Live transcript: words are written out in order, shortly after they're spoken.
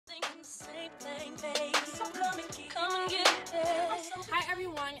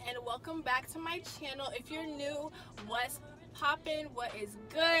everyone, and welcome back to my channel. If you're new, what's poppin', what is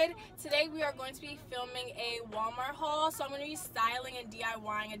good? Today we are going to be filming a Walmart haul. So I'm going to be styling and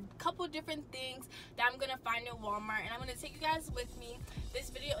DIYing a couple different things that I'm going to find in Walmart, and I'm going to take you guys with me. This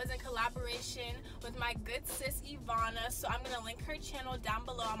video is in collaboration with my good sis Ivanah, so I'm going to link her channel down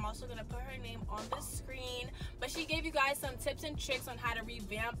below. I'm also going to put her name on the screen, but she gave you guys some tips and tricks on how to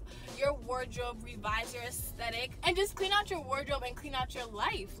revamp your wardrobe, revise your aesthetic, and just clean out your wardrobe and clean out your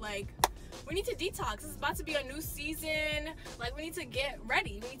life. Like, we need to detox. It's about to be a new season. Like, we need to get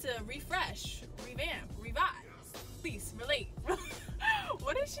ready. We need to refresh, revamp, revise. Please, relate.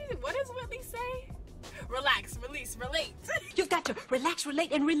 What does Whitley say? Relax, release, relate. You've got to relax,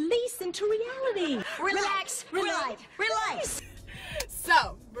 relate, and release into reality. Relax, relate, relax.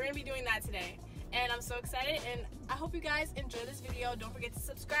 So, we're going to be doing that today. And I'm so excited, and I hope you guys enjoy this video. Don't forget to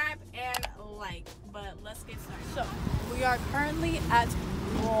subscribe and like. But let's get started. So, we are currently at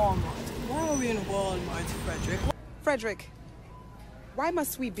Walmart. Why are we in Walmart, Frederick? Frederick, why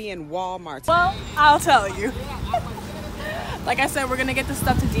must we be in Walmart? Well, I'll tell you. Like I said, we're gonna get the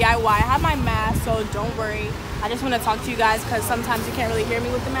stuff to DIY. I have my mask, so don't worry. I just want to talk to you guys because sometimes you can't really hear me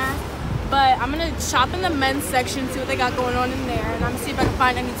with the mask. But I'm gonna shop in the men's section, see what they got going on in there, and I'm gonna see if I can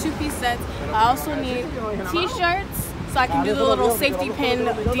find any two-piece sets. I also need t-shirts so I can do the little safety pin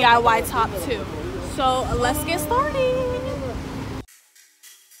DIY top too. So let's get started.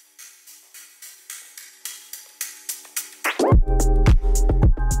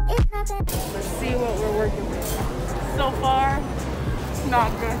 Let's see what we're working with. So far, it's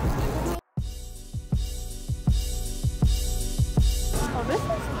not good. Oh, this is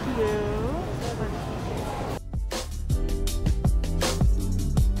cute.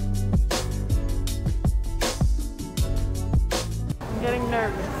 I'm getting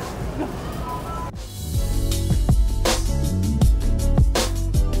nervous.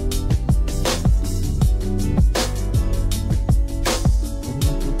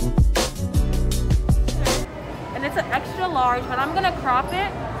 It's an extra large, but I'm gonna crop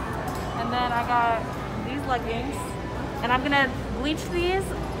it, and then I got these leggings, and I'm gonna bleach these,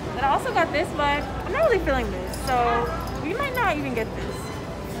 and I also got this, but I'm not really feeling this, so we might not even get this.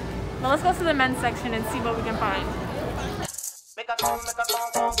 But let's go to the men's section and see what we can find.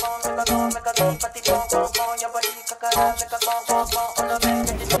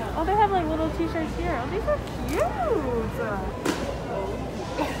 Oh, they have like little t-shirts here. Oh, these are cute.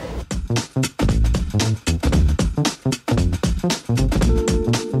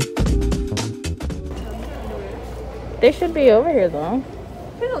 They should be over here though.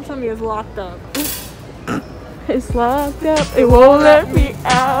 Please don't tell me it's locked up. It's locked up. It won't let me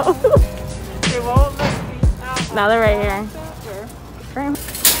out. It won't let me out. Now they're right here. Where?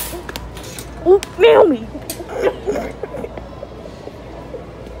 Oh, Naomi. Do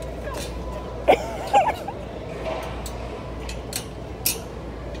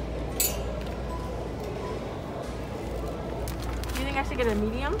you think I should get a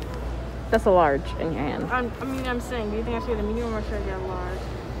medium? That's a large in your hand. I'm saying, do you think I should get a medium or should I get a large?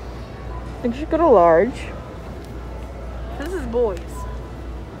 I think you should get a large. This is boys.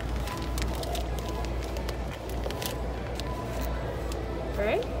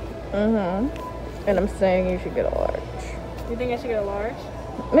 Right? Mm-hmm. And I'm saying you should get a large. You think I should get a large?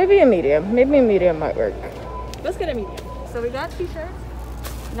 Maybe a medium. Maybe a medium might work. Let's get a medium. So we got t-shirts.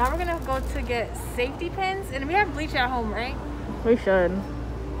 Now we're gonna go to get safety pins. And we have bleach at home, right? We should.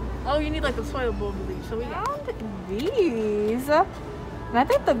 Oh, you need like the toilet bowl bleach. So we found these. And I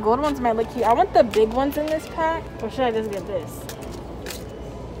think the gold ones might look cute. I want the big ones in this pack. Or should I just get this?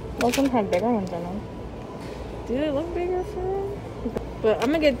 Well, some have bigger ones in them. Do they look bigger for them? But I'm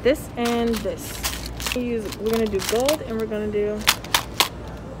gonna get this and this. We're gonna do gold and we're gonna do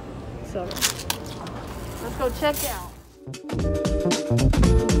silver. Let's go check out.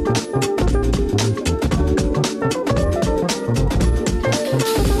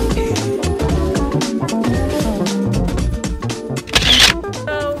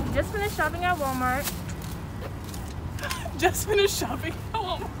 Shopping at Walmart. Just finished shopping at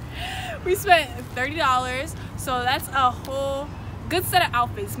Walmart. We spent $30, so that's a whole good set of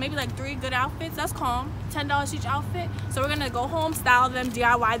outfits. Maybe like 3 good outfits. That's calm. $10 each outfit. So we're gonna go home, style them,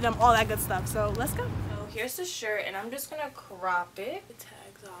 DIY them, all that good stuff. So let's go. So here's the shirt, and I'm just gonna crop it. The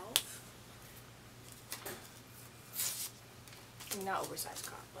tags off. I mean, not oversized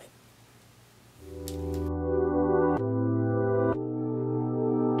crop, like.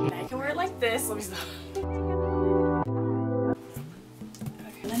 I can wear it like this. Let me stop.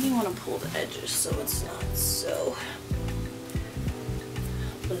 Okay, then you want to pull the edges so it's not so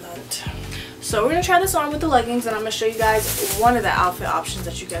blunt. So we're gonna try this on with the leggings, and I'm gonna show you guys one of the outfit options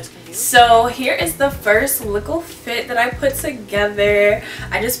that you guys can do. So here is the first little fit that I put together.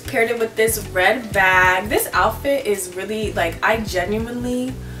 I just paired it with this red bag. This outfit is really, like, I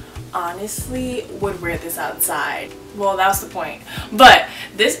genuinely, honestly would wear this outside. Well, that was the point. But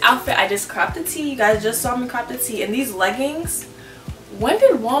this outfit, I just cropped the tee. You guys just saw me crop the tee. And these leggings, when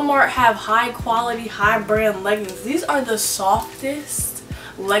did Walmart have high quality, high brand leggings? These are the softest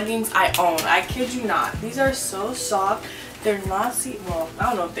leggings I own. I kid you not. These are so soft. They're not well, I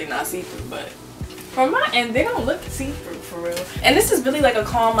don't know if they're not see-through, but from my end they don't look see-through for real. And this is really like a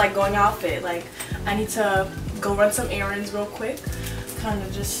calm, like, going outfit. Like, I need to go run some errands real quick, kind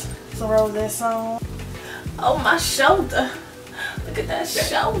of just throw this on. Oh, my shoulder, look at that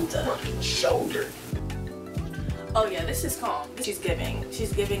shoulder. Oh yeah, this is calm. She's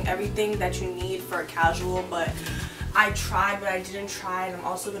giving everything that you need for a casual, but I tried, but I didn't try, and I'm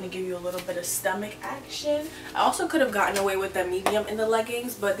also going to give you a little bit of stomach action. I also could have gotten away with the medium in the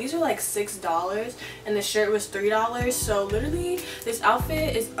leggings, but these are like $6, and the shirt was $3, so literally this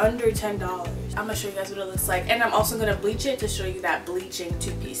outfit is under $10. I'm going to show you guys what it looks like, and I'm also going to bleach it to show you that bleaching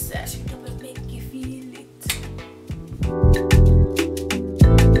two-piece set. It will make you feel it.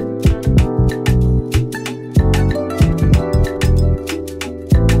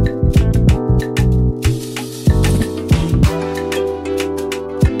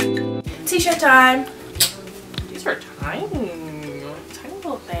 T-shirt time. These are tiny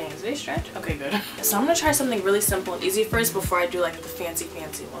little things. They stretch. Okay, good. So I'm gonna try something really simple and easy first before I do like the fancy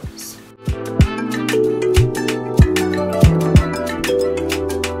ones.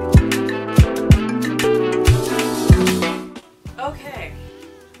 Okay.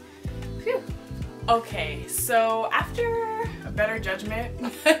 Phew. Okay, so after a better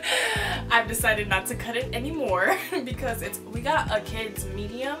judgment, I've decided not to cut it anymore because we got a kid's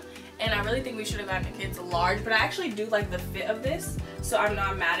medium, and I really think we should have gotten a kid's large, but I actually do like the fit of this, so I'm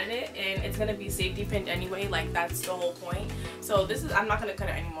not mad at it, and it's gonna be safety pinned anyway. Like, that's the whole point. So this is, I'm not gonna cut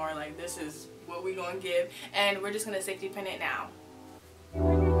it anymore. Like, this is what we're gonna give, and we're just gonna safety pin it now.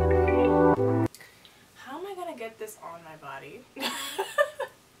 How am I gonna get this on my body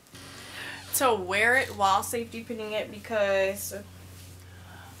to wear it while safety pinning it? Because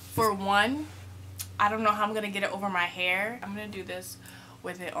for one, I don't know how I'm gonna get it over my hair. I'm gonna do this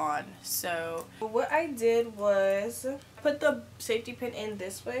with it on. So what I did was put the safety pin in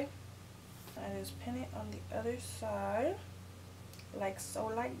this way. I just pin it on the other side, like so,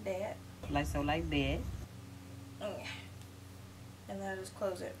 like that. Like so, like that. And then I just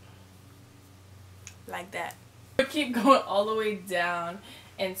close it like that. Keep going all the way down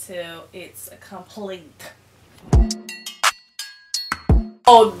until it's complete.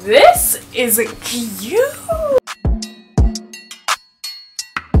 Oh, this is cute.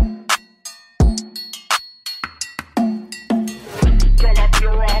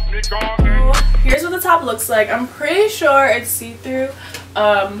 Here's what the top looks like. I'm pretty sure it's see-through,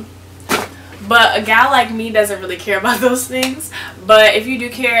 but a gal like me doesn't really care about those things. But if you do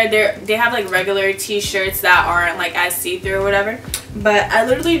care, they have like regular t-shirts that aren't like as see-through or whatever. But I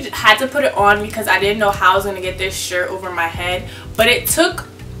literally had to put it on because I didn't know how I was gonna get this shirt over my head. But it took,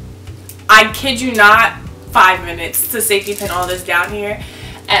 I kid you not, 5 minutes to safety pin all this down here.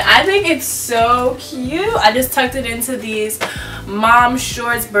 And I think it's so cute. I just tucked it into these mom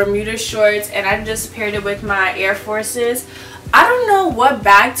shorts, Bermuda shorts, and I just paired it with my Air Forces. I don't know what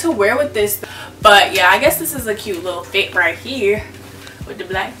bag to wear with this, but yeah, I guess this is a cute little fit right here with the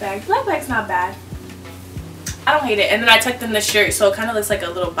black bag. Black bag's not bad. I don't hate it. And then I tucked in the shirt, so it kind of looks like a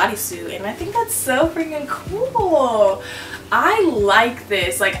little bodysuit, and I think that's so freaking cool. I like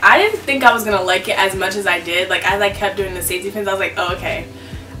this. Like, I didn't think I was gonna like it as much as I did. Like, as I kept doing the safety pins, I was like, oh, okay,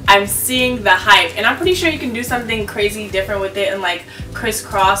 I'm seeing the hype. And I'm pretty sure you can do something crazy different with it and like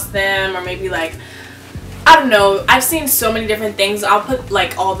crisscross them, or maybe like, I don't know. I've seen so many different things. I'll put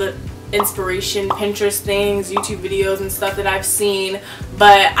like all the inspiration Pinterest things, YouTube videos and stuff that I've seen,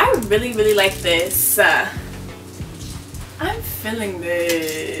 but I really like this. I'm feeling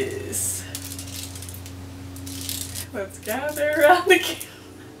this. Let's gather around the camera.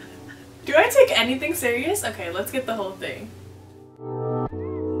 Do I take anything serious? Okay, let's get the whole thing.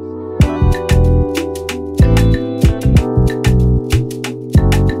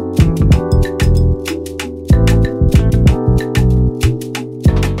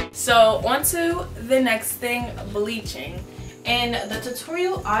 So on to the next thing, bleaching. In the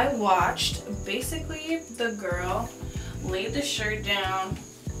tutorial I watched, basically the girl laid the shirt down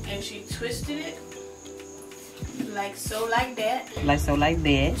and she twisted it like so, like that. Like so, like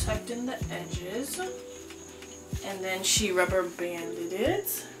that. Tucked in the edges. And then she rubber banded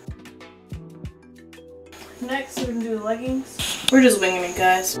it. Next, we're gonna do the leggings. We're just winging it,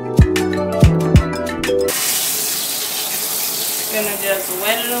 guys. Gonna just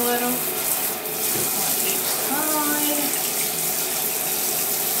wet it a little on each side.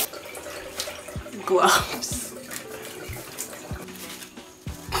 Gloves.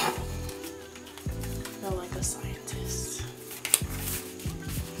 I feel like a scientist.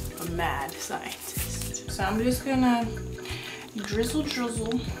 A mad scientist. So I'm just gonna drizzle.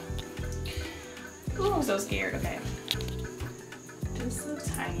 Oh, I'm so scared. Okay. Just a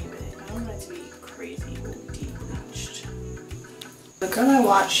tiny bit. I don't want it to be crazy deep bleached. The girl I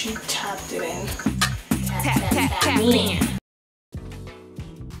watched, she tapped it in. Tap in.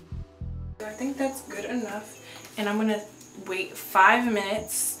 I think that's good enough. And I'm gonna wait 5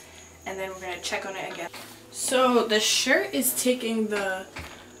 minutes and then we're gonna check on it again. So the shirt is taking the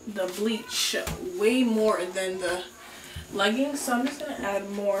bleach way more than the leggings, so I'm just gonna add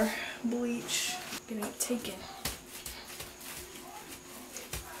more bleach. Getting it taken.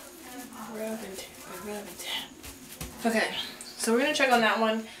 Rub and tap. Okay, so we're gonna check on that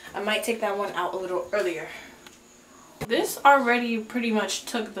one. I might take that one out a little earlier. This already pretty much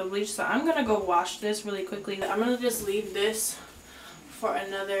took the bleach, so I'm gonna go wash this really quickly. I'm gonna just leave this for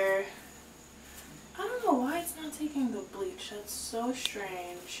another, I don't know why it's not taking the bleach. That's so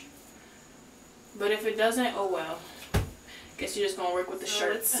strange. But if it doesn't, oh well. Guess you're just gonna work with the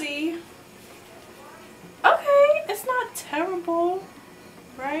shirt. Let's see. Okay, it's not terrible,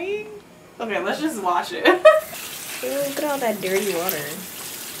 right? Okay, let's just wash it. Look at all that dirty water.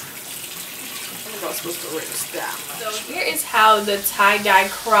 I'm not supposed to rinse that much. So here is how the tie-dye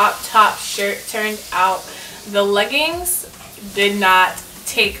crop top shirt turned out. The leggings did not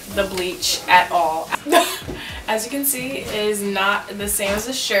take the bleach at all. As you can see, it is not the same as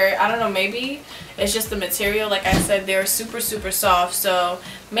the shirt. I don't know, maybe it's just the material. Like I said, they're super soft, so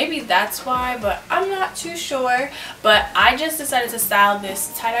maybe that's why, but I'm not too sure. But I just decided to style this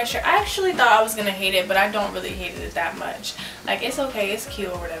tie-dye shirt. I actually thought I was gonna hate it, but I don't really hate it that much. Like, it's okay, it's cute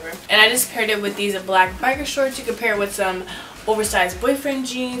or whatever. And I just paired it with these black biker shorts. You could pair it with some oversized boyfriend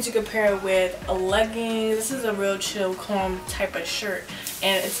jeans. You could pair it with a leggings. This is a real chill, calm type of shirt,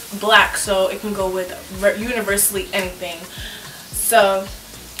 and it's black, so it can go with universally anything. So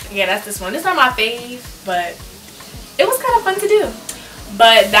yeah, that's this one. It's not my fave, but it was kind of fun to do.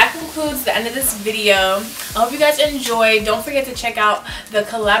 But that concludes the end of this video. I hope you guys enjoyed. Don't forget to check out the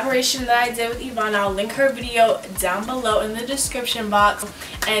collaboration that I did with Ivanah. I'll link her video down below in the description box.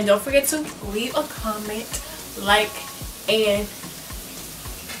 And don't forget to leave a comment, like, and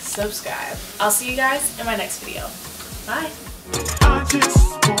subscribe. I'll see you guys in my next video. Bye. I just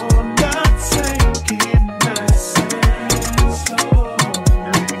wanna take it nice and slow.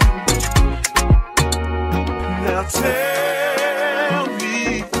 Now